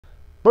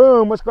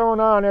Boom, what's going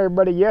on,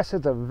 everybody? Yes,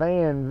 it's a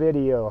van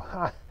video.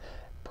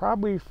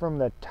 Probably from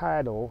the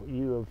title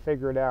you have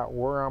figured out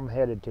where I'm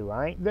headed to.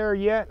 I ain't there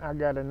yet. I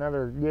got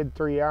another good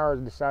 3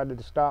 hours, decided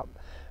to stop,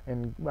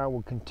 and I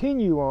will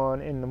continue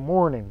on in the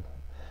morning.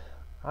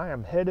 I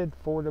am headed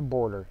for the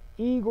border,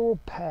 Eagle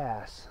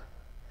Pass.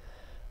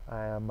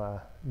 I am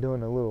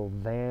doing a little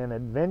van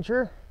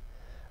adventure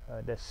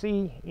to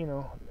see,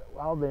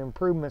 all the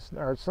improvements,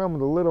 or some of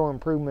the little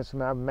improvements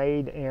that I've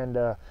made, and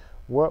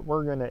what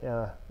we're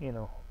gonna,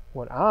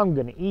 what I'm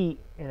gonna eat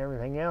and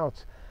everything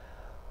else.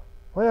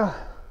 Well,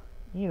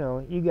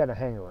 you gotta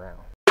hang around.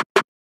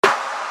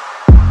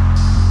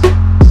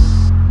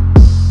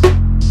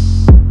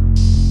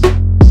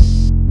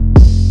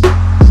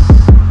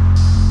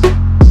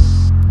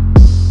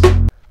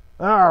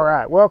 All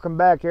right, welcome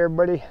back,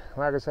 everybody.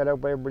 Like I said, I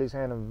hope everybody's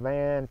had a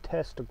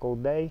fantastical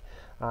day.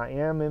 I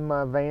am in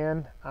my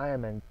van. I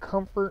am in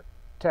Comfort,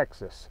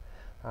 Texas.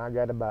 I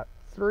got about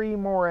 3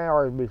 more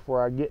hours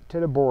before I get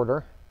to the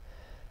border,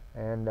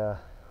 and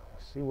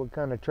see what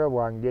kind of trouble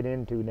I can get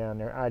into down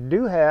there. I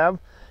do have,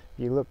 if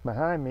you look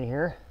behind me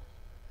here,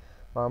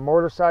 my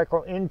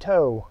motorcycle in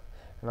tow,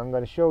 and I'm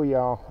going to show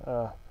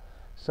y'all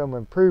some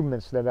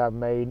improvements that I've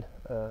made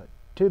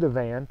to the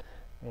van.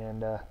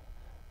 And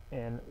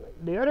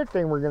the other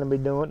thing we're going to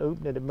be doing, oops,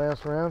 did it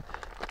bounce around,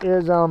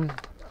 is I'm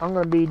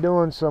going to be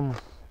doing some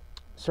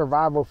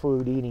survival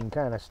food eating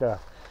kind of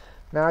stuff.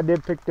 Now, I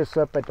did pick this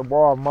up at the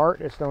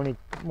Walmart. It's the only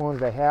ones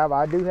they have.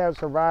 I do have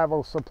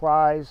survival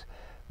supplies,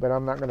 but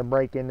I'm not going to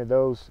break into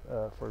those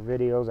for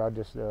videos.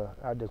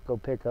 I'll just go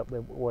pick up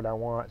what I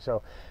want.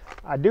 So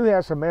I do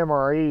have some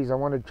MREs. I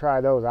want to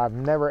try those. I've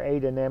never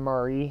ate an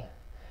MRE,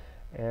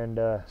 and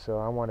so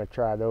I want to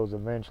try those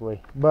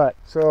eventually.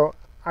 So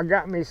I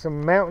got me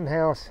some Mountain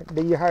House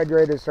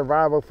dehydrated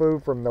survival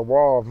food from the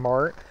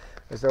Walmart.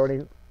 It's the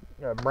only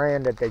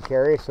brand that they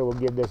carry, so we'll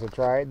give this a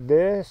try.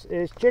 This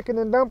is chicken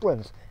and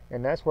dumplings,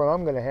 and that's what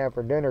I'm going to have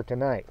for dinner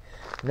tonight.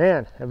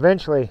 Then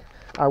eventually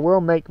I will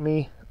make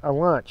me a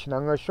lunch, and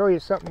I'm going to show you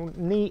something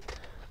neat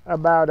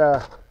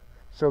about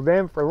so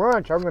then for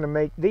lunch I'm going to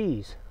make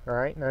these. All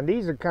right, now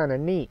these are kind of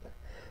neat.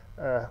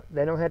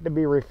 They don't have to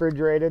be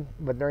refrigerated,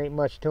 but there ain't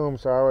much to them,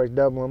 so I always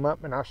double them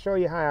up, and I'll show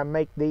you how I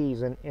make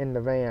these in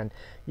the van.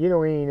 You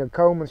don't need a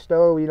Coleman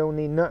stove, you don't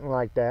need nothing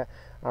like that.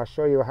 I'll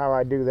show you how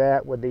I do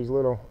that with these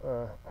little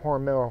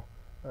Hormel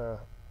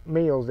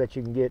meals that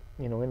you can get,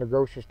 in the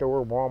grocery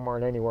store,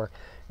 Walmart, anywhere.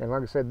 And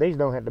like I said, these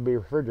don't have to be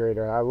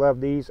refrigerated. I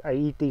love these. I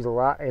eat these a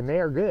lot, and they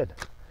are good.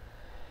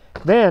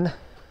 Then,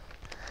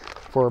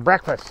 for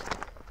breakfast,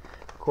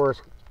 of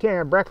course, can't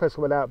have breakfast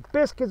without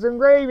biscuits and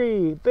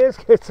gravy.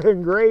 Biscuits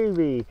and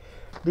gravy,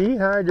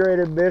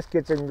 dehydrated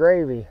biscuits and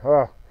gravy.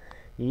 Oh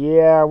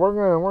yeah,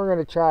 we're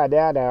gonna try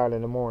that out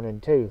in the morning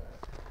too.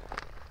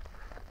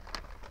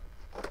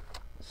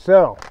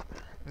 So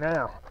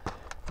now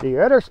the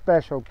other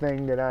special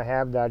thing that I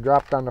have that I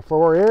dropped on the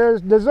floor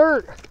is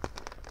dessert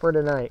for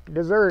tonight.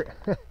 Dessert.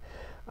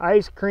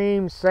 Ice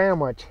cream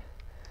sandwich,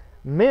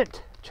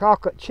 mint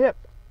chocolate chip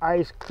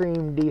ice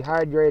cream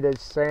dehydrated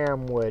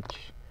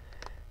sandwich.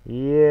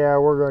 Yeah,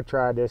 we're going to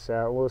try this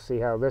out. We'll see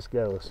how this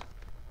goes.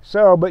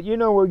 So, but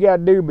what we got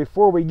to do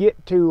before we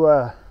get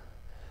to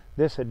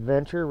this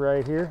adventure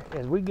right here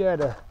is we got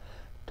to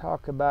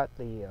talk about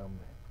the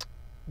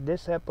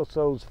this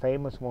episode's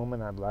famous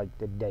woman I'd like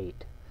to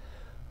date.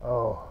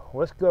 Oh,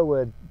 let's go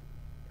with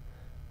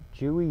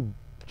Julie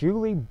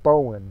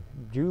Bowen.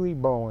 Julie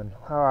Bowen.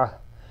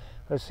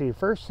 Let's see.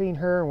 First seen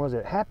her, was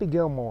it Happy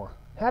Gilmore?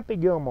 Happy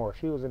Gilmore.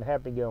 She was in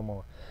Happy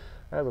Gilmore.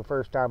 That was the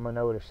first time I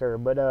noticed her.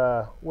 But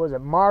was it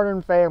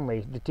Modern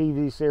Family, the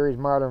TV series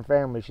Modern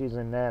Family? She's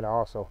in that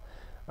also.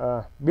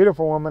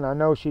 Beautiful woman. I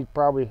know she's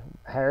probably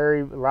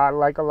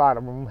like a lot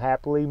of them,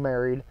 happily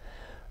married.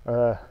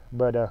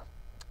 But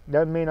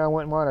doesn't mean I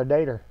wouldn't want to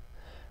date her.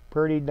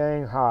 Pretty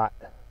dang hot.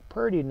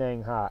 Pretty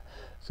dang hot.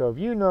 So if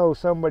you know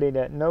somebody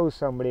that knows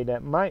somebody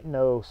that might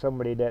know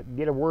somebody that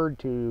get a word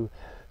to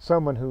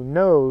someone who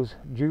knows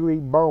Julie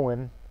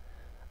Bowen,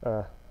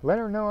 let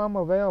her know I'm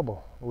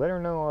available. Let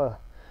her know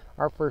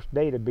our first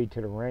date would be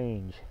to the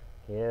range.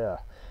 Yeah.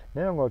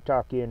 Then I'm going to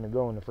talk you into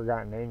going to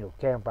Forgotten Angels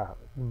camp out.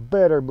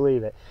 Better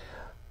believe it.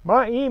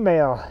 My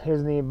email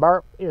is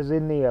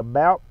in the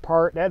about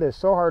part. That is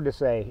so hard to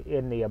say.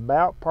 In the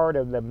about part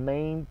of the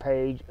main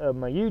page of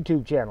my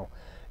YouTube channel.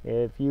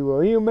 If you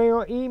will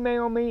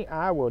email me,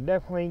 I will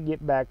definitely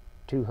get back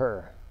to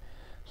her.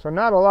 So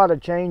not a lot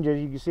of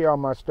changes. You can see all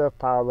my stuff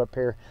piled up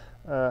here.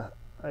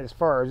 As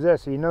far as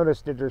this, you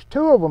notice that there's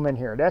 2 of them in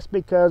here. That's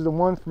because the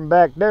one from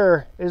back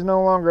there is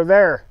no longer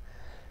there.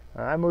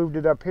 I moved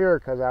it up here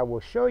because I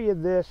will show you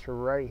this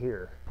right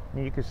here.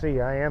 And you can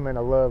see I am in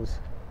a Love's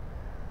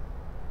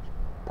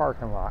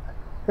parking lot.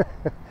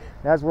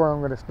 That's where I'm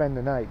going to spend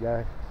the night,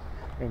 guys,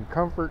 in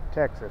Comfort,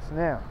 Texas.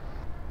 Now,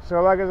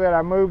 so like I said,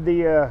 I moved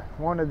the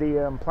one of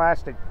the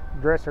plastic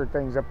dresser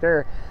things up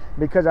there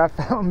because I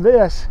found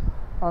this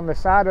on the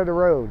side of the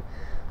road.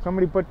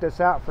 Somebody put this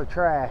out for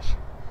trash,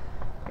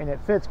 and it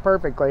fits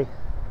perfectly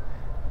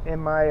in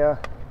my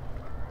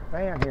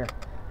van here.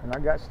 and I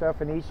got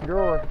stuff in each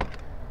drawer.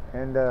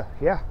 And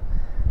yeah,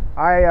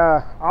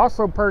 I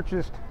also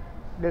purchased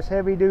this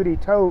heavy duty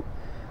tote.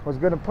 Was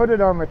going to put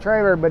it on the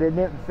trailer, but it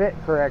didn't fit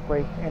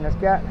correctly, and it's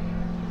got,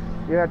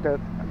 you have to,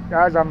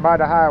 guys, I'm by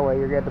the highway,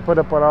 you have to put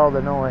up with all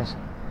the noise.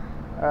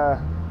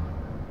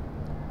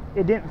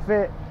 It didn't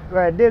fit.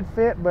 Well, it did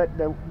fit, but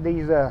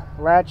these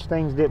latch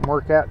things didn't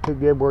work out too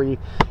good where you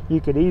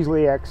could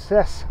easily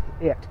access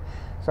it.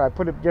 So I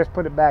just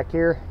put it back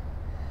here,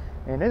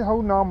 and it's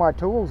holding all my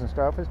tools and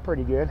stuff. It's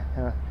pretty good.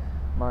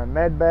 My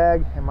med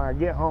bag and my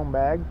get home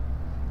bag.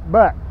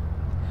 But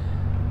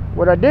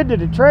what I did to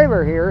the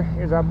trailer here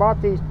is I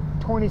bought these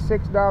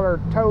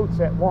 $26 totes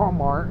at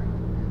Walmart,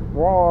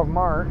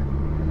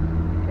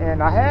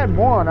 and I had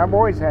one. I've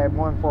always had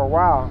one for a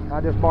while. I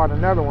just bought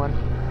another one,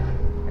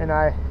 and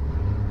I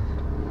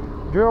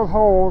drilled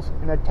holes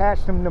and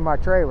attached them to my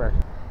trailer.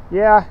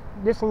 Yeah,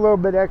 just a little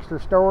bit extra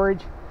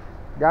storage.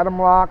 Got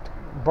them locked,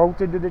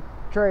 bolted to the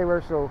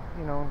trailer, so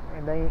you know,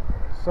 and they ain't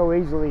so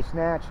easily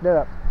snatched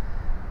up.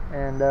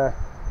 And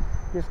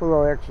just a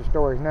little extra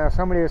storage. Now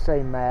somebody will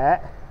say,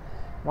 Matt,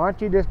 why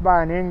don't you just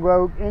buy an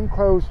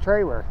enclosed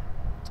trailer?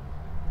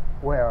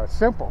 Well, it's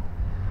simple.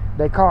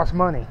 They cost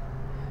money.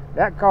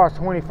 That costs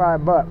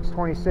 25 bucks,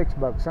 26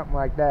 bucks, something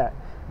like that.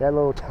 That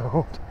little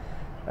tote.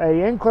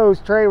 A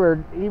enclosed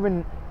trailer,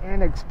 even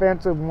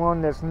inexpensive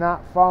one that's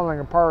not falling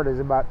apart, is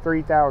about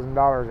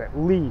 $3,000 at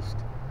least.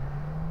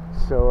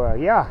 So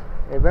yeah,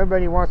 if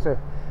everybody wants to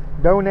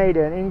donate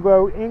an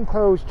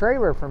enclosed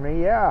trailer for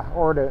me, yeah,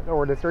 or the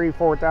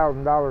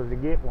 $3,000-4,000 to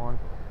get one,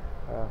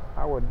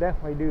 I would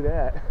definitely do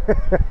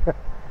that.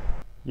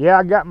 Yeah,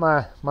 I got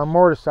my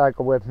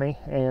motorcycle with me,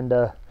 and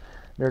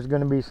there's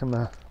going to be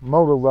some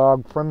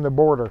motovlog from the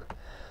border.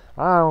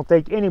 I don't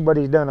think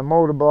anybody's done a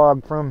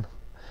motovlog from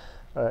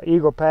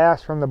Eagle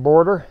Pass from the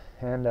border,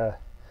 and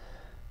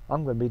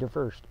I'm going to be the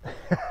first.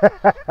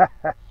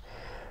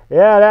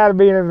 Yeah, that'll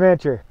be an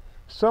adventure.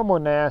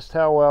 Someone asked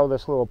how well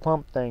this little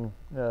pump thing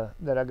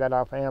that I got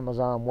off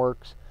Amazon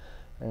works,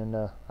 and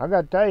I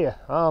got to tell you,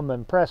 I'm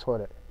impressed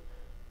with it.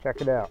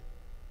 Check it out.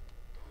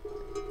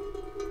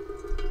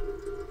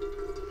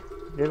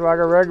 Just like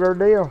a regular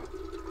deal.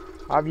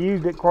 I've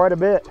used it quite a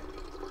bit.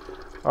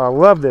 I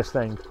love this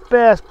thing.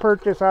 Best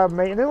purchase I've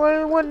made. And it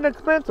wasn't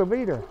expensive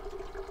either.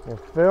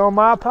 Just fill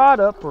my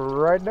pot up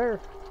right there.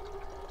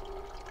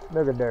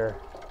 Look at there.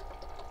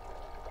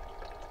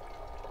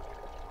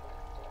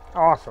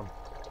 Awesome.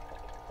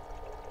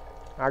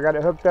 I got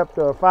it hooked up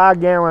to a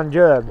 5-gallon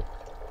jug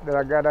that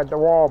I got at the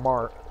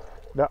Walmart.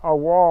 A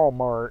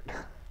Walmart.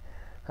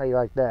 How you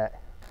like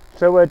that?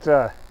 So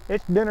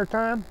it's dinner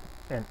time,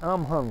 and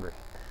I'm hungry.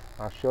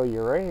 I'll show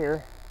you right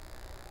here.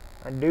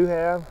 I do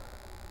have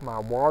my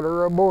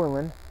water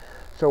boiling.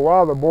 So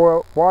while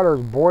the water's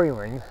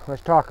boiling,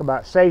 let's talk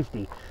about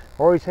safety.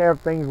 Always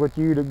have things with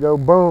you to go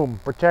boom,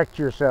 protect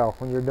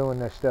yourself when you're doing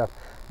this stuff.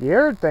 The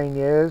other thing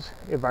is,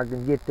 if I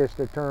can get this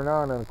to turn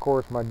on, and of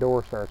course my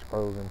door starts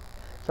closing.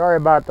 Sorry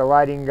about the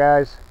lighting,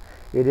 guys.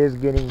 It is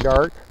getting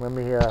dark. Let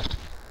me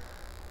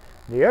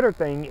the other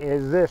thing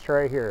is this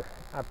right here.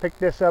 I picked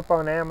this up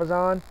on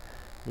Amazon.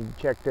 You can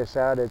check this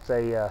out. It's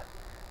a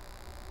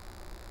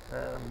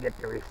get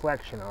the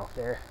reflection off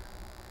there.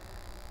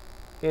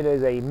 It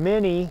is a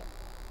mini,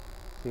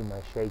 see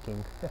my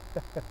shaking.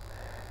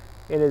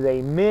 It is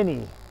a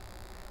mini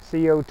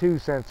CO2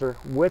 sensor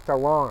with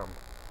alarm.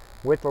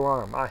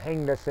 I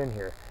hang this in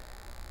here.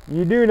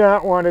 You do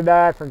not want to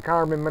die from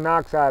carbon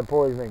monoxide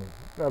poisoning.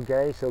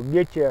 Okay, so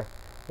get you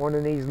one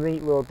of these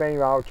neat little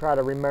things. I'll try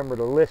to remember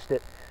to list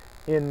it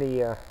in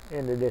the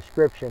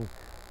description.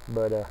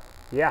 But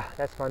yeah,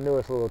 that's my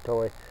newest little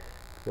toy.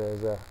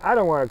 Because I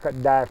don't want to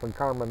die from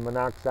carbon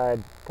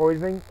monoxide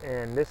poisoning,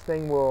 and this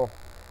thing will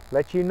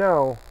let you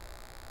know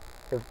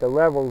if the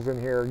levels in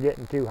here are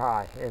getting too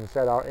high, and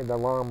the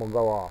alarm will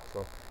go off.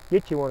 So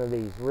get you one of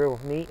these.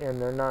 Real neat,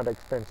 and they're not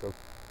expensive.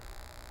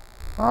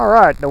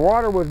 Alright, the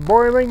water was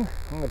boiling.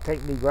 I'm going to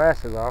take these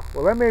glasses off.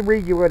 Well, let me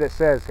read you what it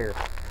says here.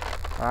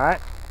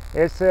 Alright,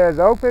 it says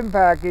open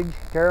package,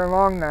 tear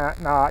along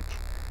notch,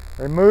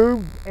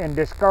 remove and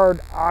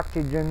discard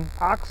oxygen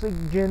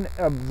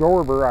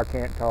absorber, I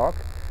can't talk.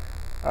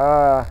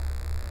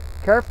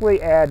 Carefully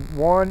add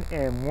 1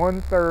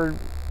 1/3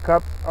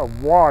 cups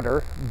of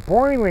water,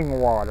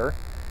 boiling water,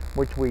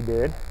 which we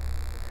did.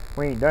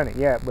 We ain't done it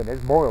yet, but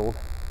it's boiled.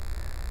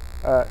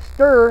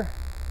 Stir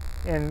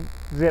and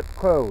zip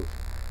close.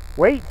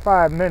 Wait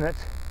 5 minutes.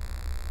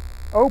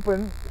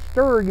 Open,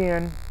 stir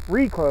again,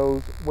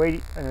 reclose,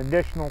 wait an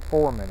additional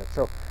 4 minutes.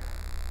 So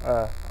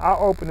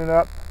I'll open it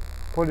up,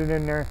 put it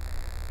in there,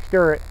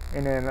 stir it,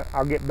 and then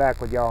I'll get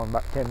back with y'all in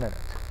about 10 minutes.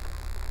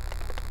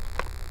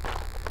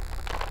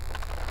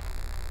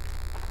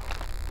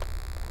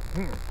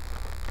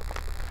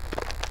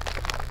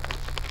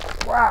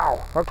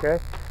 Wow, okay.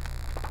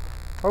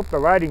 Hope the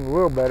lighting's a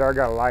little better. I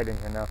got a light in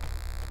here now.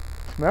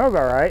 Smells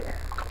alright.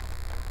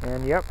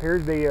 And yep,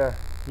 here's the,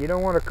 you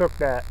don't want to cook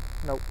that.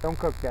 Nope, don't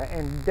cook that.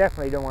 And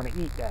definitely don't want to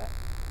eat that.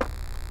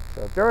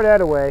 So throw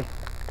that away.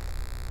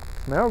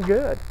 Smells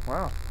good.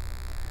 Wow.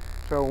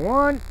 So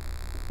 1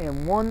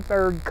 and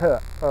 1/3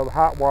 cup of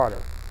hot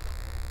water.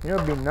 You know,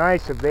 it'd be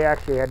nice if they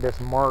actually had this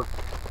marked,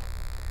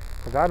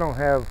 because I don't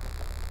have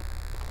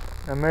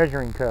a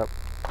measuring cup.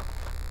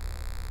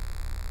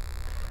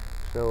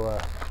 So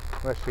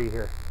let's see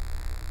here.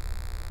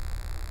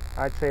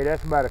 I'd say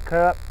that's about 1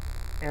 cup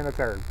and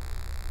 1/3.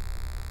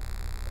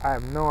 I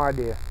have no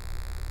idea.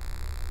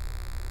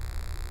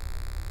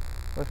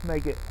 Let's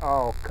make it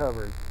all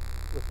covered.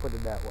 Let's put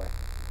it that way.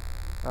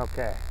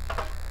 Okay.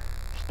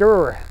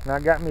 Stir. And I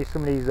got me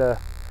some of these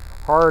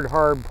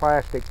hard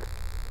plastic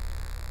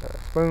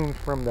spoons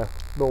from the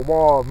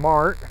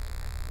Walmart.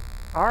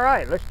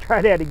 Alright, let's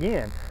try that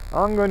again.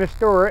 I'm going to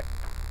stir it.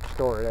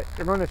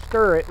 You're going to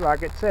stir it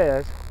like it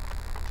says.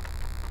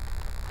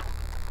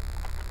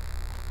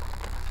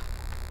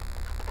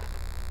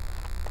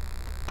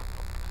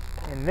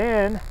 And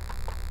then,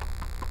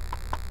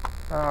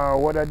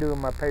 what I do with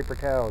my paper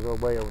towels? Oh,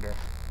 way over there.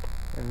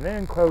 And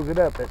then close it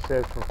up, it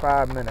says, for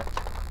 5 minutes.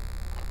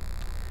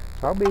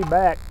 So I'll be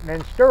back,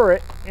 then stir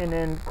it, and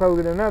then close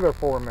it another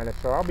 4 minutes.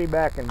 So I'll be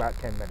back in about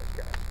 10 minutes,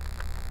 guys.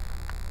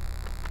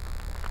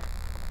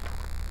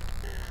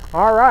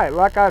 Alright,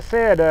 like I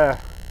said,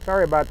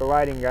 sorry about the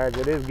lighting, guys.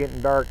 It is getting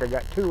dark. I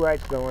got 2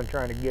 lights going,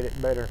 trying to get it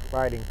better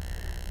lighting.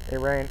 It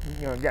ran,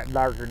 it got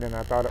darker than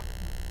I thought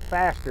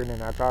faster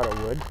than I thought it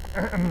would.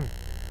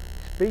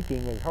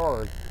 Speaking is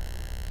hard.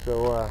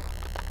 So,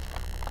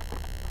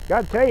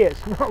 gotta tell you, it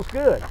smells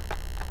good.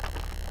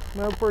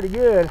 Smells pretty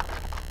good.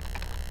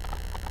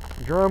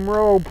 Drum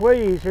roll,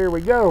 please. Here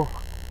we go.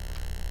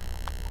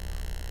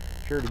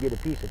 Sure to get a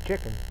piece of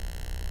chicken.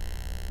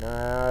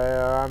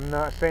 I'm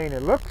not saying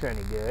it looks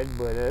any good,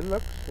 but it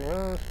looks,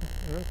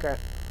 okay.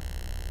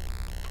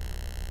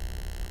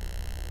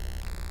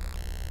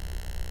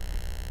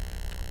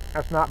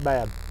 That's not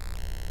bad.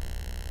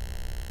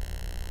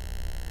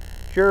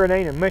 Sure, it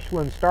ain't a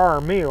Michelin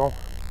star meal,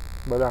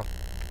 but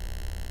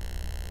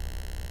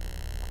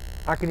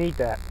I can eat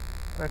that.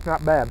 That's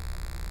not bad.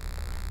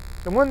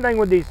 The one thing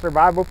with these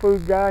survival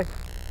foods, guys,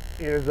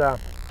 is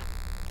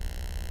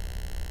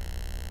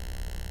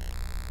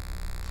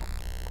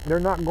they're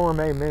not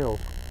gourmet meals.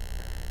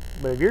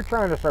 But if you're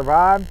trying to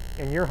survive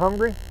and you're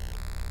hungry,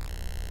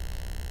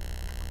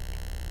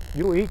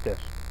 you'll eat this.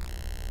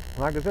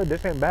 Like I said,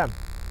 this ain't bad.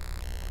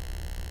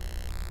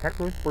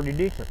 Actually, it's pretty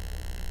decent.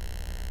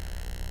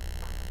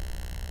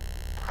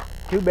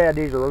 Too bad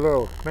these are a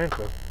little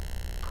expensive.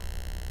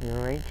 You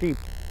know, it ain't cheap.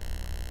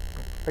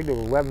 I think it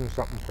was 11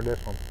 something for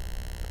this one.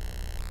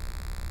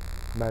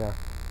 But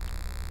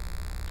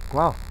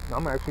wow,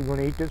 I'm actually going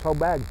to eat this whole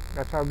bag.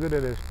 That's how good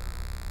it is.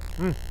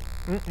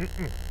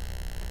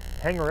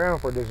 Hang around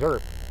for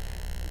dessert.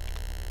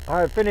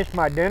 I have finished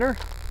my dinner,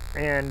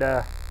 and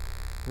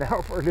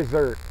now for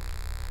dessert.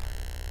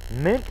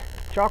 Mint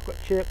chocolate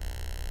chip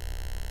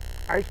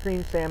ice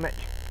cream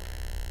sandwich,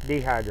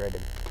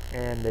 dehydrated.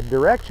 And the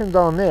directions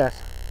on this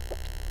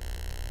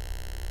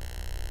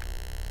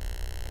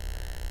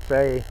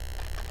say,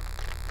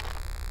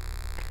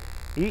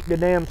 eat the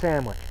damn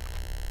sandwich.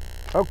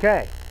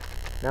 Okay.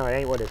 No, it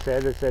ain't what it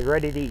says. It says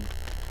ready to eat.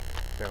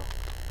 So,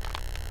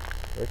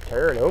 let's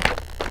tear it open.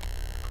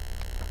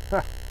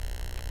 Huh.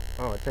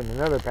 Oh, it's in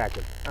another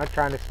package. I'm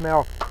trying to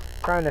smell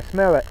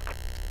it.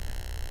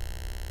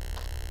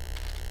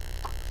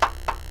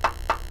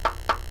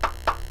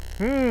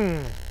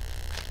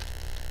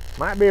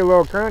 Might be a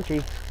little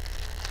crunchy.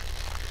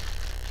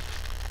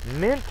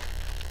 Mint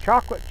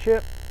chocolate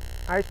chip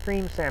ice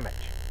cream sandwich.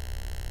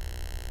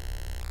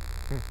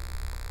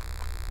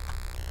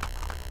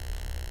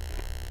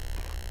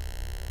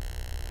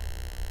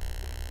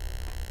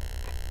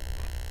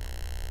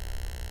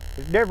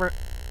 It's different.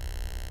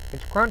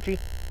 It's crunchy.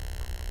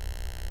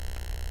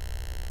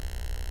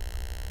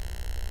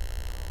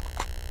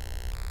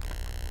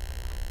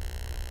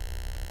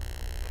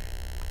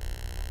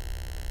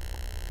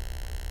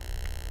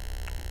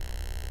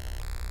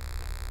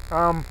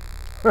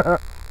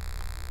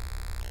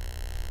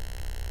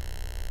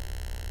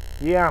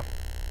 Yeah,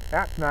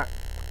 that's not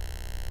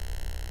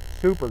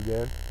super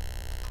good.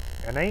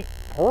 It ain't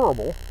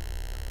horrible,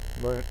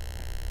 but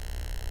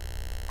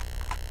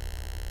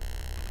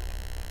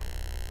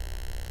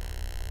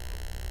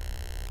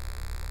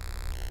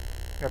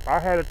if I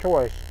had a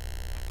choice,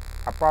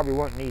 I probably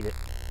wouldn't eat it.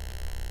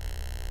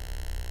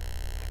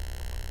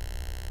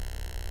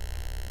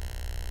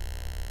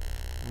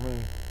 I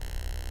mean,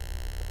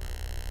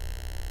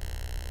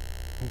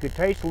 you could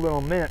taste a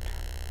little mint,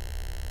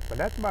 but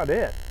that's about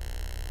it.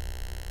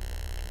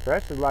 The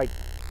rest is like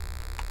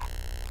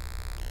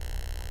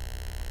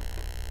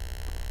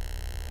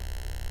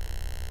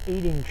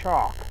eating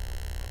chalk.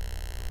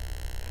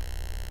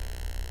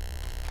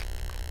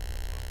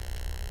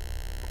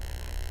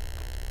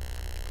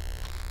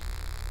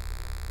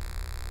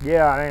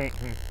 Yeah, I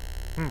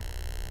ain't.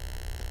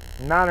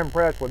 Not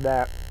impressed with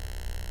that.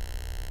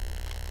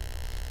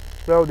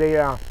 So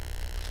the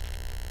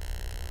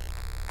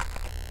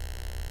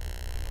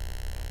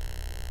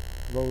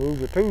gonna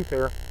lose a tooth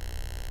here.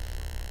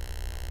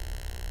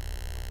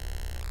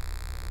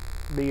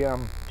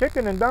 The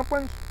chicken and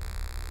dumplings,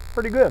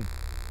 pretty good.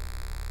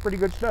 pretty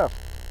good stuff.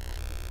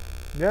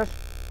 This,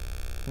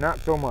 not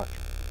so much.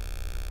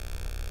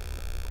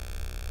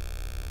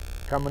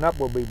 Coming up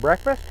will be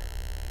breakfast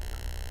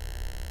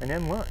and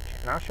then lunch.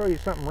 And I'll show you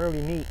something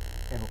really neat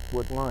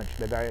with lunch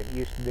that I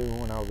used to do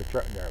when I was a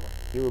truck driver.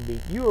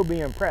 You will be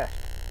impressed.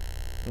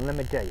 And let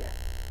me tell you,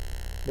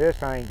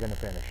 this I ain't gonna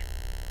finish.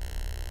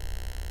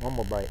 One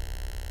more bite,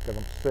 because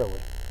I'm silly.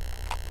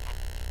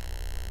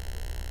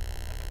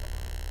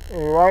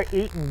 Like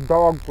eating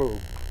dog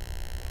food.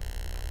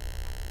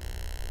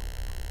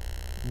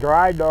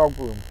 Dry dog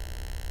food.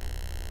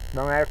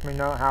 Don't ask me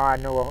how I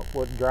know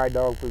what dry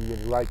dog food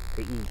is like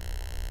to eat.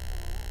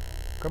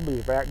 Could be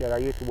the fact that I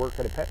used to work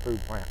at a pet food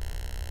plant.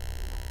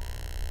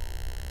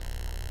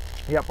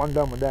 Yep, I'm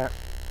done with that.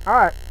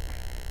 Alright.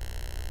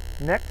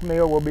 Next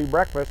meal will be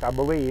breakfast, I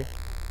believe.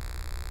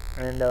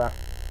 And, or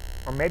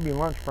maybe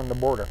lunch from the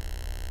border.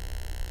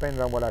 Depends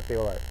on what I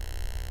feel like.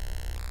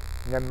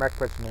 And then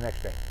breakfast the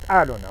next day.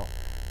 I don't know.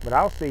 But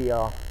I'll see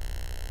y'all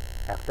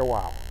after a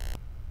while.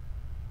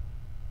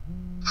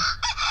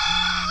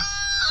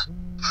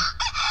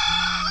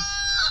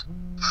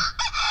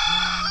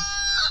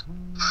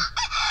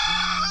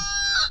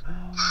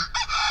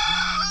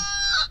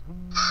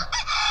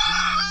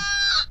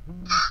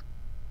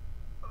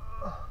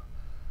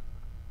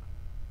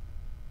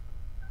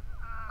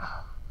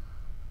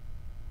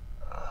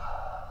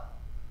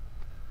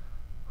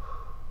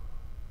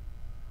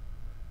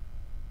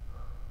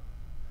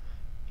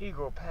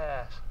 Eagle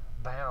Pass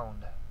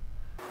bound.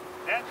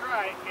 That's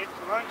right, it's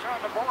lunch on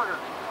the border.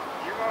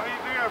 You're going to hear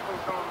vehicles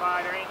going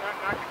by, there ain't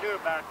nothing I can do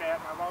about that.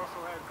 And I've also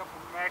had a couple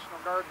of National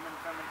Guardsmen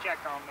come and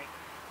check on me.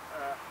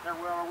 They're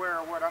well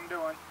aware of what I'm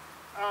doing.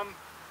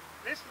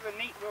 This is a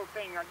neat little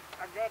thing. I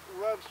got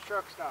Love's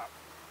Truck Stop.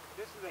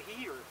 This is a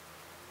heater.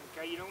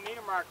 Okay, you don't need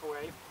a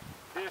microwave.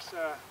 This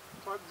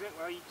plugs in,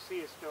 well you can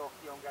see it's still,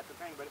 you don't got the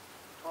thing, but it's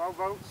a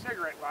 12-volt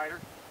cigarette lighter.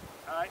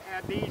 I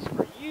had these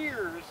for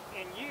years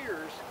and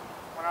years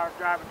when I was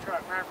driving a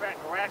truck. Matter of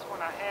fact, the last one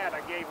I had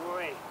I gave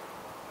away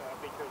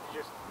because it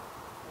just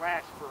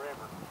lasts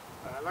forever.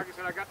 Like I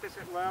said, I got this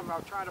at Love.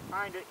 I'll try to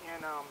find it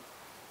in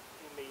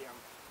the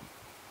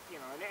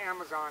in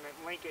Amazon and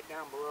link it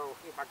down below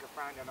if I can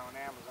find it on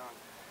Amazon.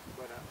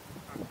 But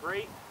a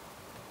great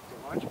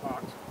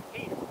lunchbox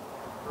heater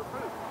for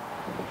food.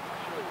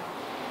 I'll show you.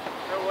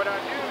 So what I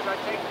do is I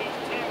take these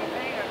tin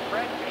cans,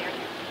 bread cans,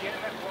 you can get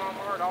them at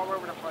Walmart all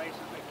over the place,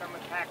 and they come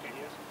in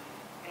packages.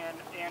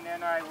 And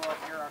then I will,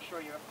 here I'll show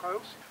you up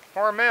close.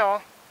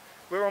 Hormel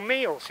little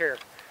meals here.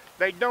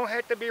 They don't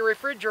have to be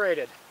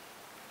refrigerated.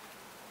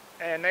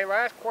 And they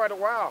last quite a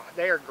while.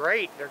 They are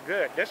great, they're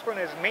good. This one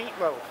is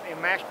meatloaf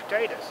and mashed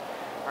potatoes.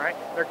 Alright,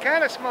 they're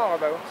kind of small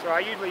though, so I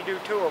usually do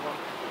 2 of them.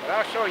 But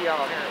I'll show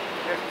y'all here in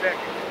just a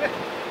second.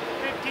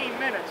 15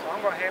 minutes, so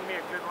I'm going to have me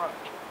a good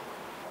lunch.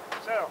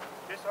 So,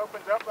 this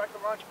opens up like a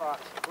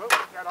lunchbox. Whoop,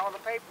 got all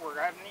the paperwork.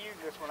 I haven't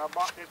used this one. I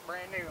bought this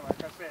brand new,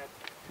 like I said.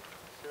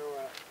 So,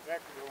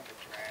 that could go in the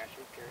trash.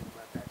 Who cares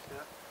about that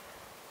stuff?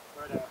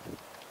 But,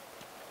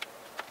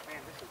 man,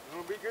 this is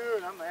going to be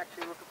good. I'm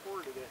actually looking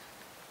forward to this.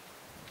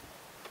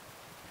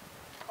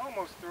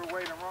 Almost threw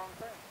away the wrong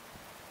thing.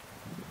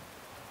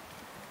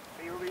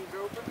 Peel these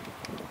open.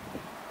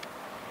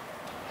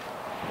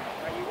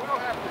 Now, you will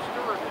have to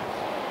stir this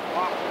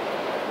often.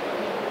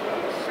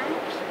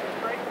 Soups is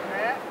great for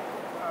that.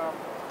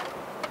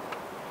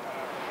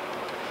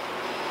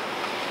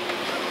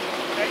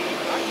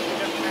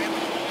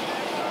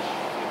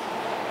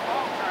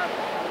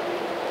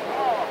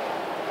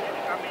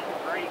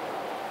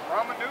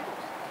 Ramen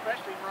noodles,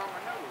 especially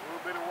ramen noodles. A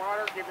little bit of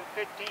water, give it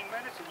 15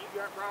 minutes and you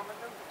got ramen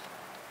noodles.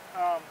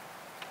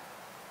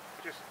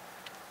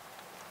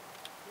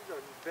 These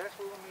are the best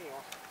little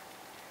meals.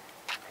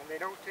 And they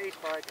don't taste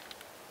like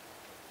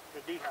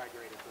the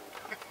dehydrated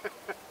food.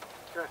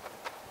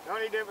 The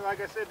only difference,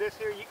 like I said, this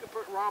here, you can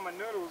put ramen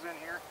noodles in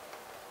here,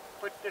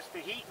 put this to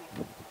heating,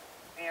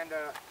 and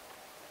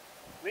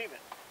leave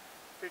it.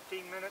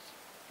 15 minutes,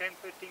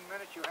 10-15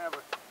 minutes, you'll have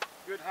a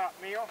good hot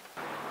meal.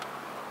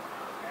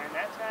 And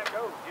that's how it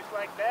goes, just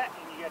like that,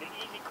 and you got an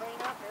easy clean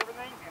up and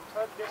everything, and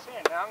plug this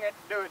in. Now I'm going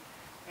to do it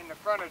in the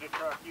front of the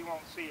truck. You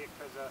won't see it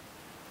because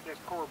this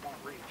cord won't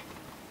reach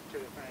to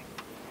the thing.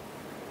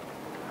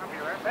 I'll be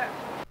right back.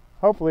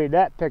 Hopefully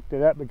that picked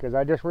it up because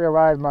I just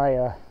realized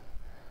my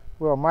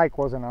little mic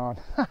wasn't on.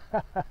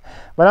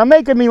 But I'm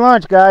making me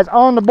lunch, guys,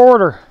 on the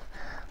border.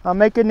 I'm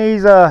making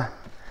these, if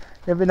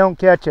you don't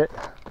catch it,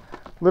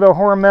 little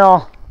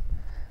Hormel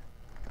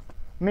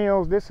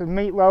meals. This is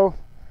meatloaf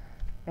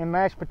and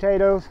mashed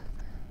potatoes,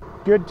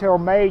 good till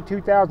May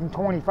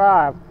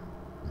 2025.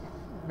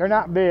 They're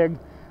not big,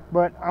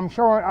 but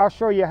I'll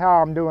show you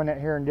how I'm doing it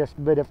here in just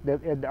a bit if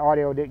the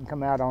audio didn't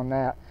come out on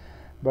that.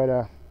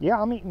 But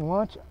yeah, I'm eating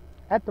lunch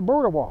at the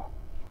border wall.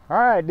 All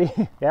right,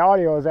 the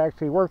audio is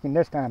actually working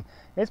this time.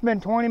 It's been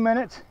 20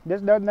 minutes.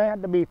 This doesn't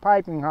have to be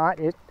piping hot.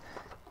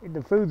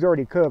 The food's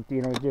already cooked,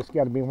 you know, it's just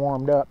got to be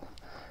warmed up.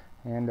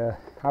 And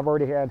I've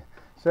already had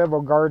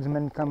several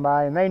guardsmen come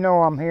by, and they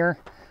know I'm here.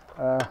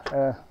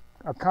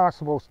 A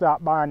constable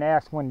stopped by and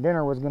asked when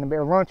dinner was going to be,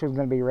 or lunch was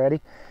going to be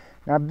ready.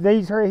 Now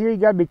these right here, you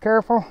gotta be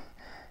careful.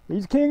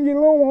 These can get a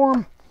little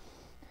warm.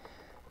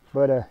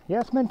 But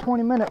yeah, it's been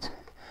 20 minutes.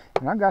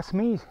 And I got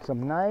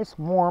some nice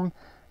warm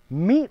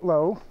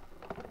meatloaf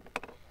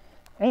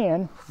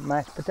and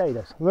mashed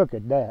potatoes. Look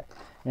at that.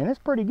 And it's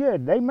pretty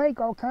good. They make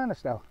all kind of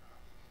stuff.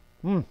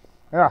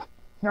 Yeah.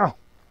 Oh,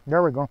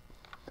 there we go.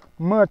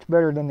 Much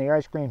better than the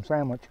ice cream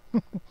sandwich.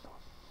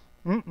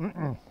 Look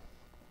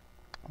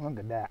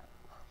at that.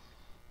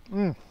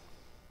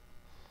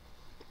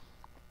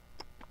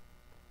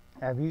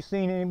 Have you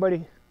seen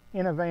anybody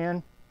in a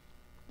van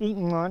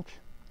eating lunch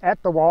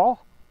at the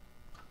wall?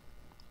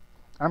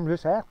 I'm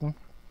just asking.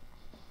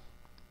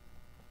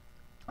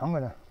 I'm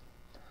gonna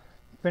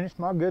finish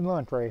my good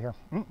lunch right here.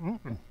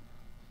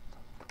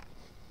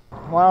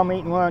 While I'm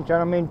eating lunch, I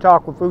don't mean to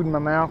talk with food in my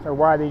mouth or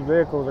why these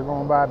vehicles are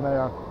going by,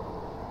 but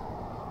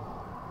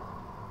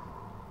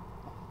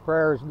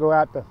prayers go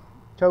out to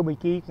Toby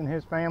Keith and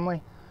his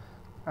family.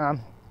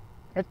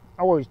 It's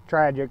always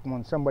tragic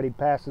when somebody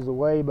passes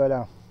away,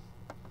 but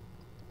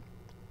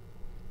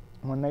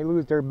when they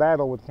lose their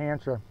battle with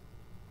cancer,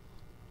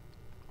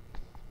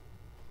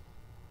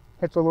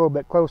 it's a little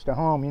bit close to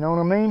home, you know what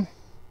I mean?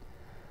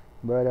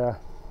 But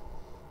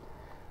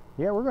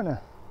yeah,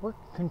 we're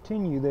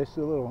continue this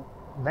little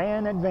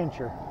van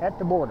adventure at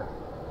the border.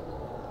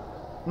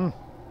 Man,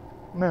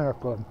 that's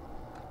good.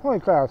 Holy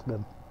cow, it's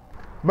good.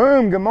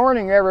 Boom, good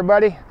morning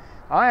everybody.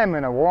 I am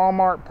in a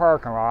Walmart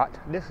parking lot.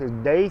 This is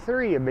day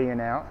 3 of being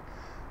out.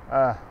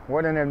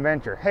 What an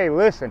adventure. Hey,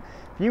 listen,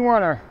 if you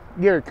want to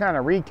get a kind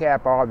of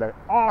recap of all the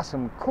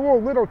awesome,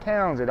 cool little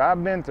towns that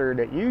I've been through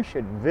that you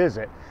should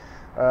visit,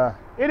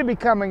 it'll be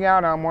coming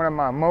out on one of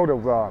my moto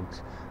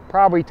vlogs,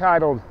 probably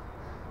titled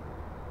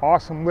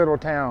Awesome Little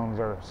Towns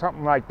or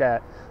something like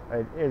that.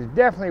 It is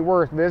definitely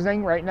worth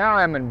visiting. Right now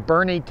I'm in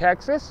Boerne,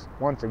 Texas.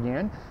 Once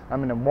again,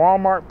 I'm in a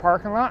Walmart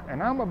parking lot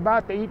and I'm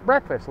about to eat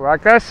breakfast.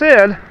 Like I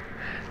said,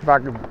 if I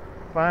can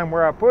find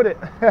where I put it.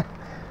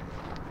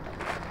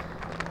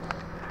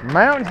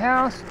 Mountain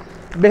House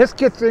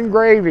biscuits and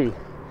gravy.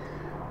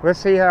 Let's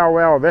see how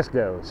well this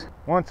goes.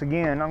 Once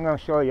again, I'm going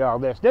to show you all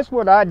this. This is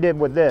what I did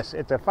with this.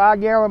 It's a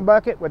 5-gallon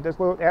bucket with this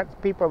little,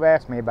 people have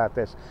asked me about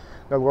this,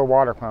 the little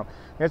water pump.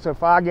 It's a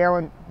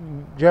 5-gallon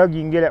jug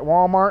you can get at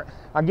Walmart.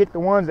 I get the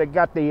ones that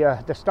got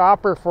the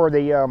stopper for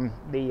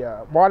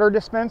the water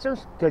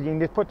dispensers, because you can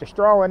just put the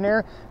straw in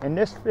there, and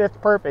this fits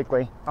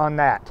perfectly on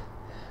that.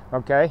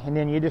 Okay, and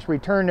then you just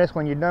return this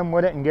when you're done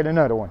with it and get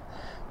another one.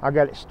 I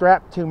got it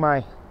strapped to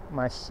my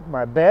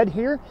bed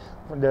here,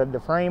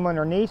 the frame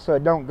underneath, so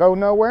it don't go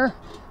nowhere.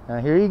 Now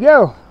here you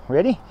go.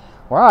 Ready?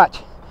 Watch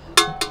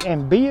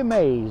and be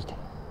amazed.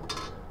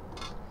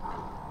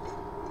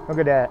 Look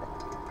at that.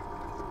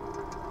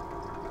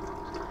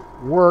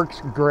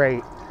 Works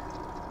great.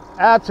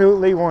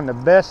 Absolutely one of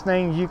the best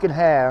things you can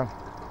have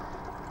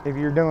if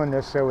you're doing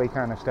this silly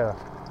kind of stuff,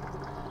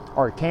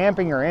 or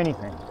camping or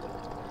anything.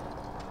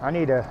 I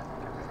need a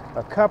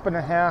 1.5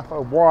 cups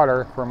of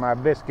water for my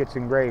biscuits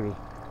and gravy.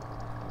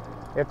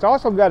 It's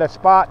also got a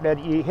spot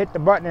that you hit the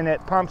button and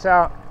it pumps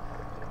out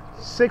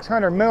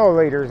 600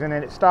 milliliters and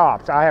then it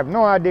stops. I have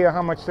no idea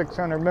how much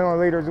 600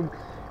 milliliters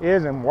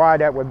is and why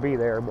that would be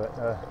there, but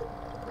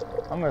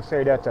I'm going to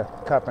say that's a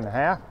 1.5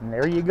 cups, and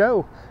there you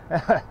go.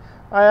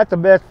 That's the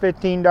best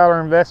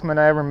 $15 investment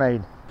I ever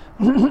made.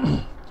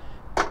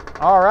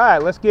 All right,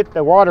 let's get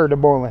the water to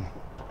boiling.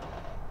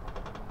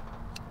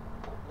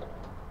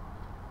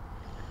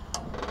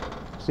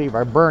 See if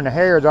I burn the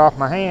hairs off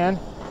my hand.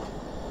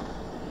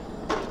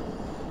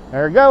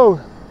 There it goes.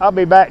 I'll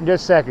be back in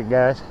just a second,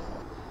 guys.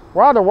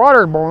 While the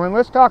water's boiling,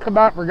 let's talk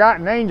about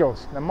Forgotten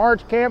Angels, the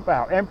March camp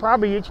out, and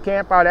probably each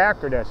camp out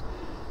after this.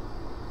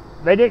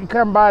 They didn't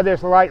come by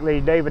this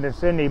lightly, David and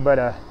Cindy,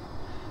 but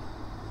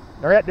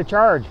they're at the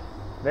charge.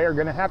 They are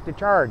going to have to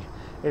charge.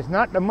 It's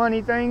not the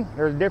money thing.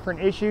 There's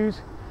different issues,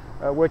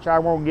 which I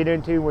won't get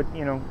into with,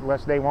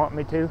 unless they want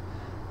me to.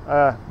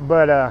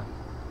 But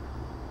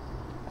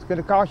it's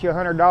going to cost you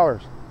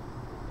 $100,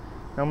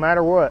 no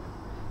matter what.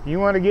 If you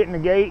want to get in the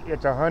gate,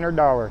 it's $100.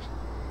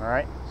 All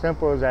right,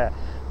 simple as that.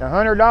 The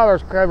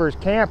 $100 covers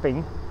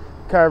camping,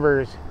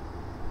 covers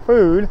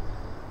food,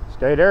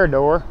 stay there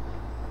door,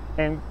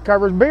 and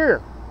covers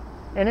beer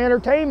and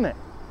entertainment.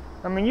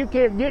 I mean, you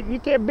can't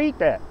beat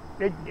that.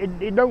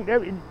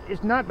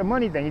 It's not the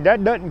money thing.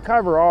 That doesn't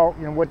cover all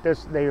what the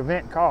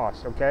event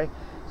costs. Okay,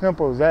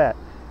 simple as that.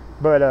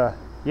 But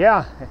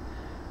yeah,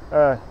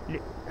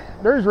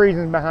 there's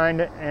reasons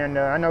behind it, and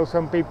I know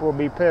some people will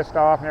be pissed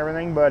off and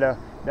everything, but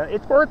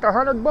it's worth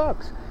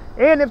 $100.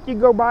 And if you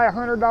go buy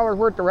 $100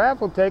 worth of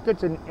raffle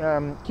tickets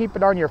and keep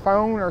it on your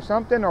phone or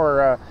something,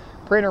 or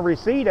print a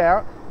receipt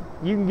out,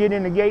 you can get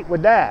in the gate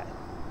with that.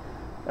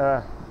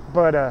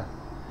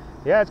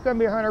 Yeah, it's going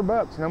to be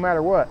 $100 no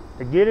matter what.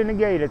 To get in the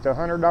gate, it's a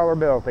 $100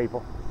 bill,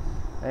 people.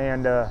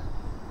 And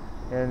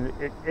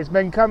it's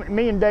been coming.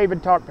 Me and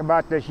David talked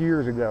about this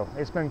years ago.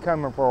 It's been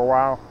coming for a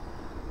while,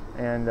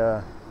 and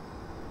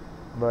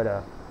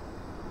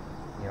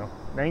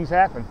things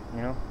happen.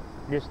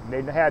 Just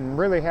they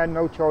really had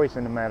no choice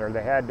in the matter.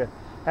 They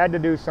had to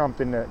do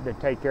something to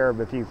take care of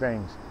a few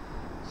things.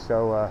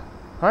 So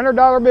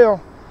 $100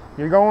 bill.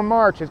 You're going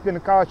March, it's going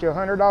to cost you a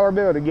 $100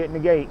 bill to get in the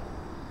gate.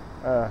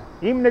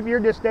 Even if you're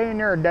just staying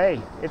there a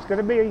day, it's going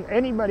to be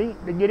anybody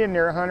to get in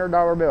there a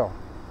 $100 bill.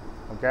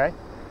 Okay?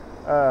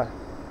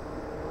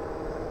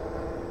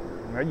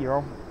 You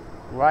know,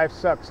 life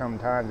sucks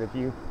sometimes if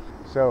you.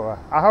 So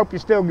I hope you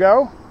still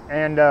go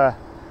and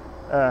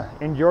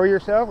enjoy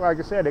yourself. Like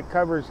I said, it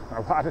covers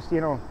a lot of,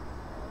 you know,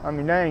 I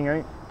mean,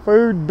 dang,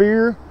 food,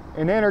 beer,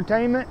 and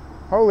entertainment.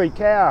 Holy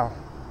cow!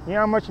 You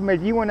know how much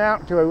if you went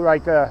out to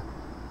like,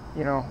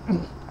 you know,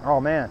 oh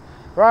man.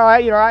 Well,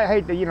 I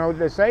hate to,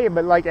 to say it,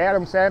 but like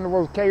Adam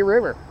Sandler's K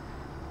River,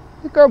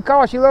 it's gonna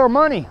cost you a little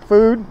money.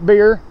 Food,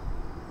 beer,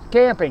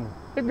 camping.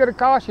 It's gonna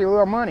cost you a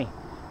little money,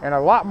 and a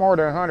lot more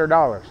than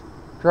 $100.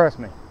 Trust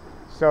me.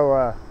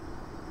 So,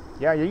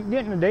 yeah, you're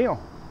getting a deal.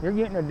 You're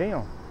getting a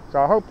deal. So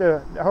I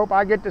hope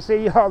I get to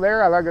see y'all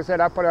there. Like I said,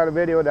 I put out a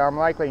video that I'm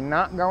likely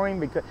not going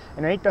because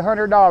it ain't the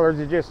 $100.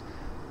 It's just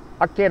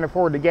I can't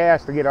afford the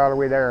gas to get all the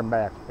way there and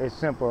back. It's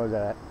simple as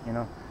that, you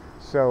know.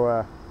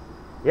 So.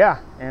 Yeah,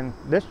 and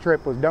this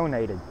trip was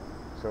donated,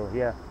 so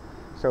yeah.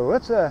 So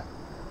let's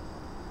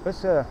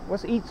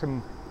eat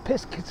some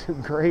biscuits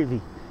and gravy,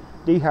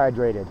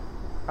 dehydrated.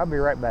 I'll be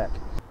right back.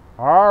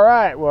 All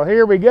right, well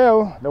here we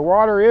go. The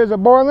water is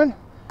a-boiling,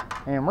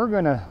 and we're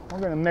gonna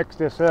mix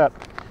this up.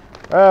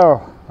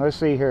 Oh, let's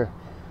see here.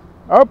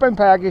 Open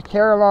package,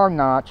 tear along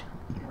notch,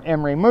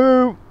 and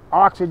remove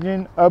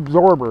oxygen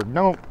absorber.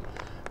 Don't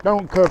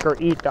cook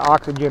or eat the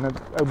oxygen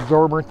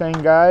absorber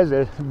thing, guys.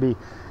 It'd be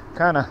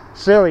kind of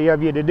silly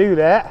of you to do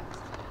that.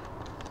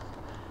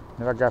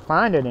 If I can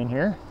find it in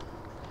here.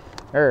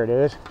 There it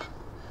is.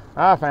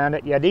 I found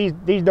it. Yeah,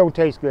 these don't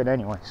taste good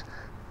anyways,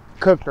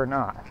 cooked or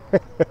not.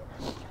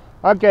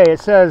 Okay, it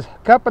says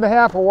 1.5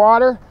 cups of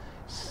water,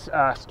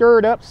 stir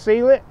it up,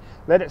 seal it,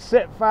 let it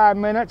sit 5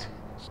 minutes,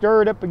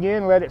 stir it up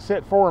again, let it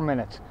sit 4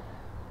 minutes.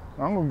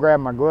 I'm gonna grab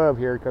my glove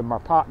here because my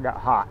pot got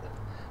hot.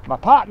 My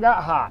pot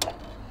got hot.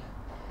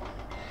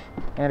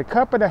 And 1.5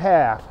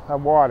 cups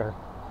of water.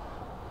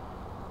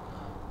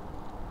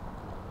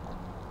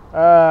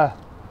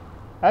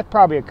 That's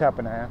probably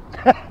 1.5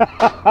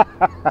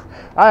 cups.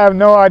 I have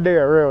no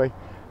idea, really.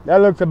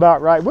 That looks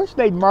about right. Wish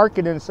they'd mark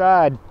it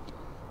inside,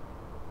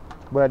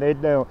 but they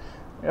don't.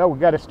 Oh, we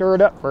got to stir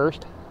it up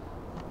first.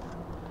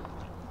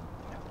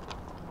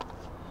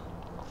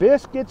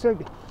 Biscuits are,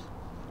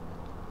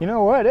 you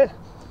know what?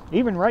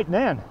 Even right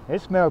then,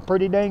 it smells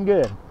pretty dang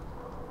good.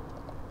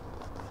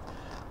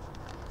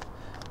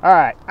 All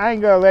right, I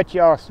ain't gonna let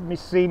y'all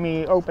see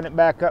me open it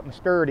back up and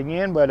stir it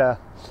again, but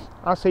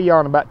I'll see y'all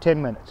in about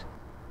 10 minutes.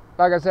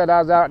 Like I said, I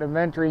was out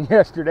inventory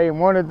yesterday, and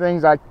one of the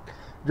things I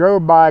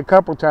drove by a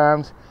couple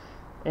times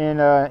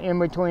in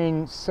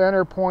between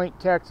Center Point,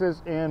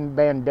 Texas and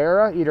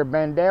Bandera, either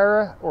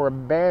Bandera or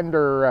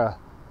Bandera.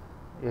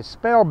 It's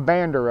spelled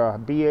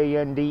Bandera,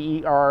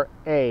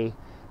 B-A-N-D-E-R-A,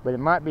 but it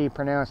might be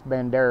pronounced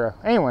Bandera.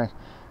 Anyway,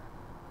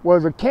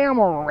 was a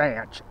camel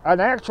ranch, an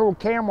actual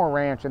camel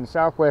ranch in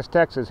southwest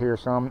Texas here.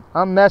 So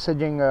I'm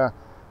messaging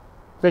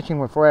Fishing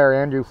with Flair,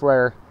 Andrew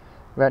Flair,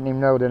 letting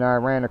him know that I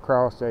ran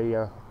across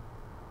a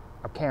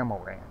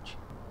camel ranch.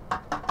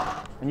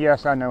 And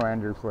yes, I know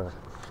Andrew Flair.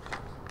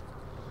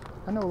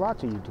 I know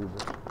lots of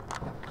YouTubers.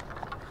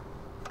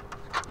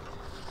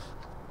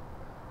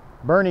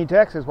 Boerne,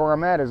 Texas, where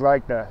I'm at, is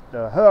like the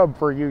hub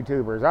for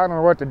YouTubers. I don't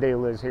know what the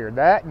deal is here.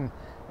 That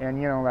and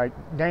you know, like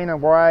Dana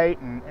White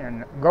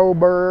and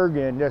Goldberg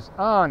and just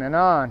on and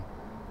on.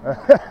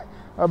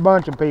 A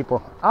bunch of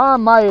people. I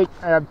might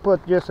have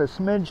put just a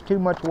smidge too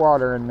much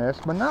water in this,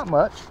 but not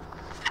much.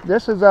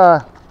 This is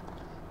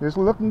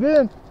looking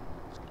good.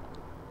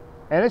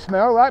 And it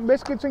smells like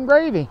biscuits and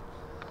gravy.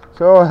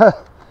 So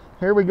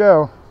here we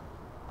go.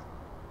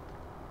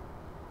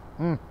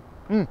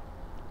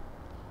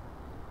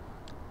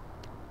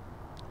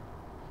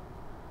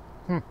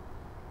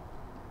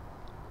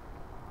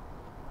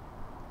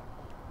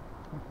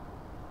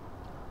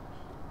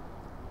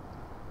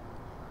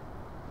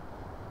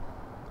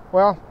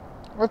 Well,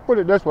 let's put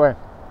it this way.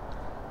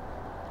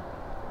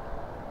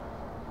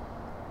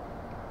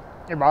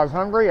 If I was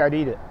hungry, I'd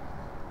eat it.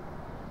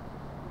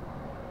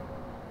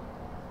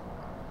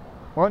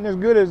 Wasn't as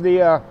good as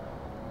the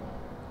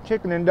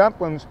chicken and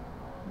dumplings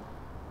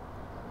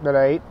that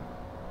I ate.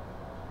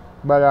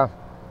 But,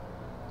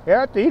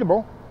 yeah, it's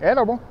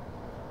edible,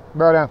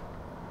 but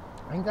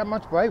ain't got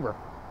much flavor.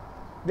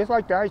 Just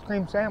like the ice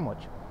cream sandwich.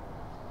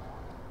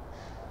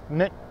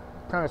 Mint,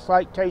 kind of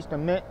slight taste of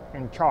mint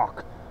and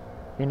chalk,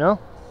 you know?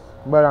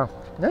 But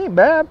it ain't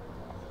bad.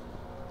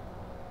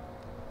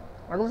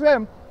 Like I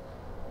said,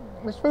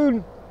 this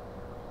food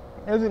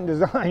isn't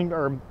designed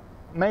or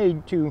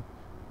made to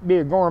be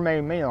a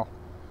gourmet meal.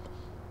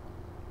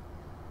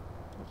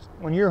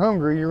 When you're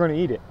hungry, you're going to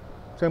eat it.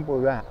 Simple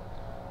as that.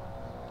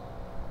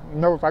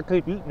 Notice I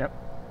keep eating it.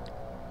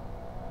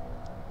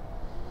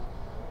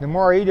 The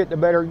more I eat it, the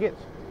better it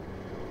gets.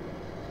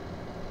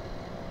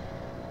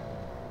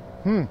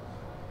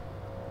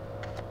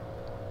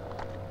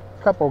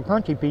 Couple of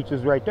crunchy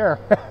pieces right there.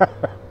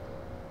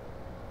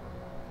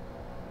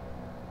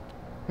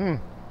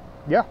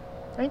 Yeah,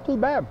 ain't too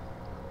bad.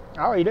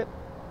 I'll eat it.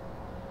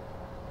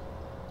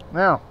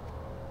 Now,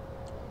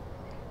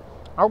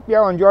 I hope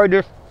y'all enjoyed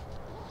this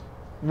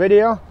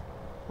video.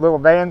 Little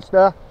van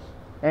stuff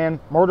and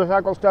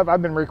motorcycle stuff.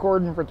 I've been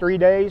recording for 3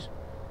 days.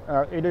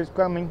 It is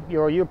coming.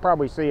 You'll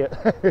probably see it.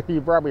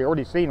 You've probably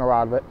already seen a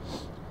lot of it.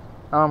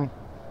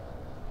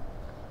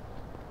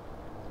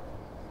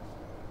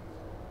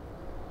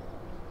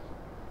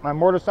 My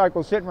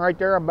motorcycle's sitting right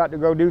there. I'm about to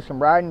go do some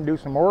riding, do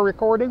some more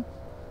recording.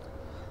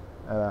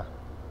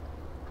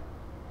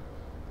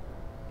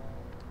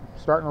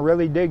 Starting to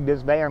really dig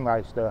this van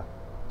life stuff.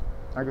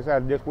 Like I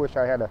said, I just wish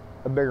I had a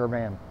bigger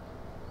van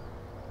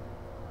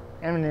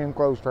and an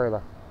enclosed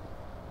trailer.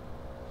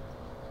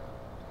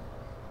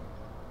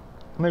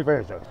 Let me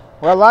finish this.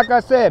 Well, like I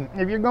said,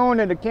 if you're going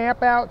to the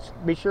campouts,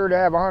 be sure to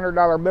have a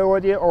 $100 bill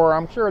with you, or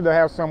I'm sure they'll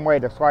have some way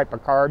to swipe a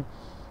card,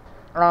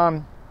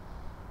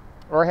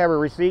 or have a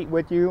receipt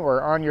with you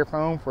or on your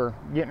phone for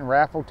getting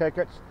raffle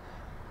tickets.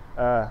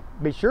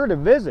 Be sure to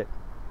visit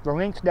the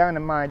links down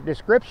in my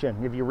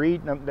description. If you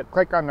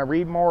click on the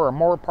read more or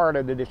more part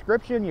of the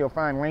description, you'll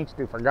find links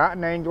to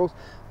Forgotten Angels,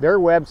 their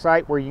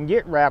website where you can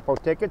get raffle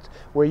tickets,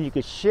 where you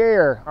can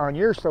share on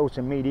your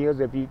social medias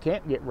if you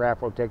can't get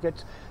raffle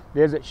tickets.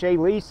 Visit Shay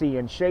Lacey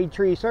and Shade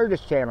Tree Service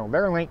Channel.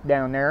 They're linked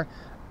down there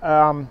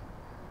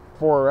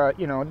for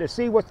to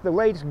see what's the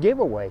latest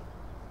giveaway.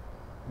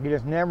 You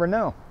just never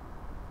know.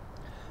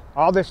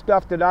 All this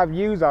stuff that I've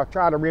used, I'll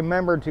try to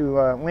remember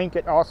to link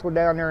it also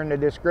down there in the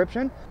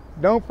description.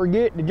 Don't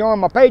forget to join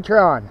my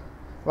Patreon.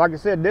 Like I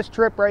said, this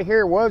trip right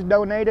here was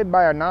donated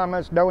by an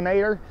anonymous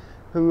donator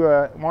who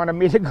wanted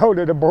me to go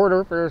to the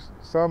border for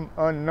some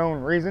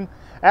unknown reason.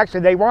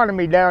 Actually, they wanted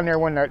me down there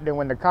when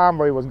the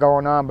convoy was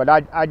going on, but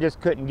I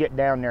just couldn't get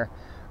down there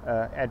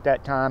at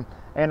that time.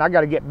 And I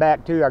got to get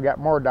back too. I got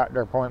more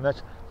doctor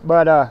appointments.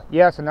 But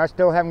yes, and I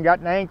still haven't got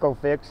an ankle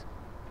fixed.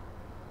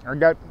 I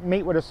got to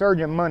meet with a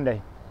surgeon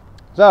Monday.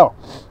 So,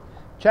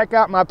 check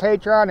out my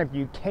Patreon if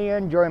you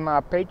can. Join my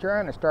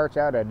Patreon. It starts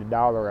out at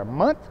 $1 a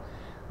month.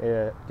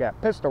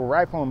 Got pistol,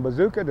 rifle, and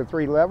bazooka, the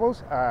 3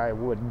 levels. I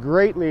would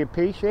greatly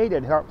appreciate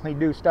it. It helps me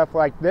do stuff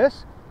like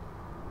this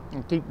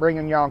and keep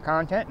bringing y'all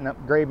content and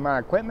upgrade my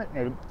equipment.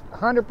 It's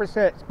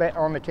 100% spent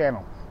on the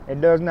channel.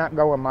 It does not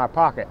go in my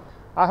pocket.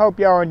 I hope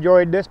y'all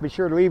enjoyed this. Be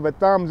sure to leave a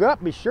thumbs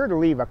up. Be sure to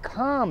leave a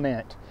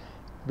comment.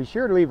 Be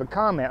sure to leave a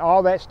comment.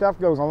 All that stuff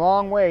goes a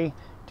long way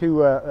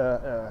to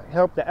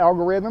help the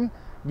algorithm.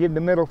 Give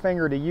the middle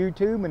finger to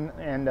YouTube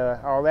and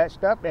all that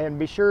stuff. And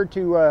be sure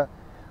to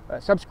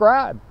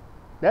subscribe.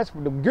 That's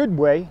the good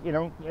way.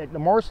 The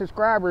more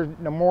subscribers,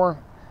 the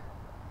more,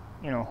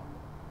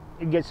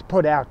 it gets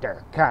put out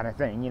there, kind of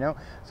thing.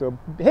 So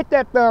hit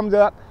that thumbs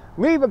up,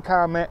 leave a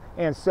comment,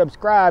 and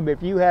subscribe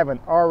if you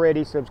haven't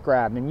already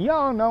subscribed. And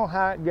y'all know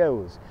how it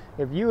goes.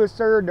 If you have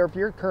served, or if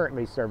you're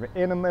currently serving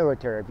in the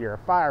military, if you're a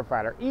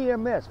firefighter,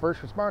 EMS,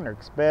 first responder,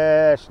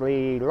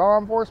 especially law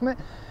enforcement,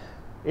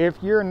 if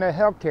you're in the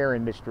healthcare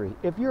industry,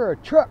 if you're a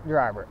truck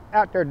driver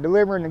out there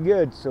delivering the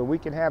goods so we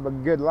can have a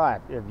good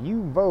life, if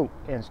you vote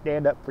and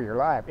stand up for your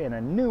life, and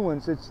a new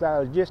one since I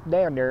was just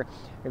down there,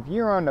 if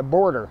you're on the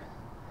border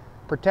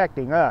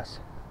protecting us,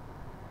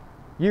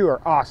 you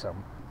are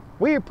awesome.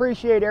 We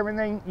appreciate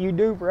everything you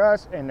do for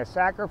us and the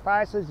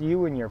sacrifices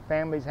you and your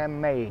families have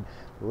made.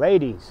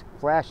 Ladies,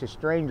 flash a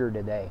stranger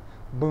today.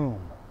 Boom.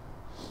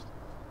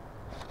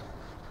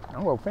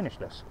 I'm gonna finish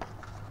this.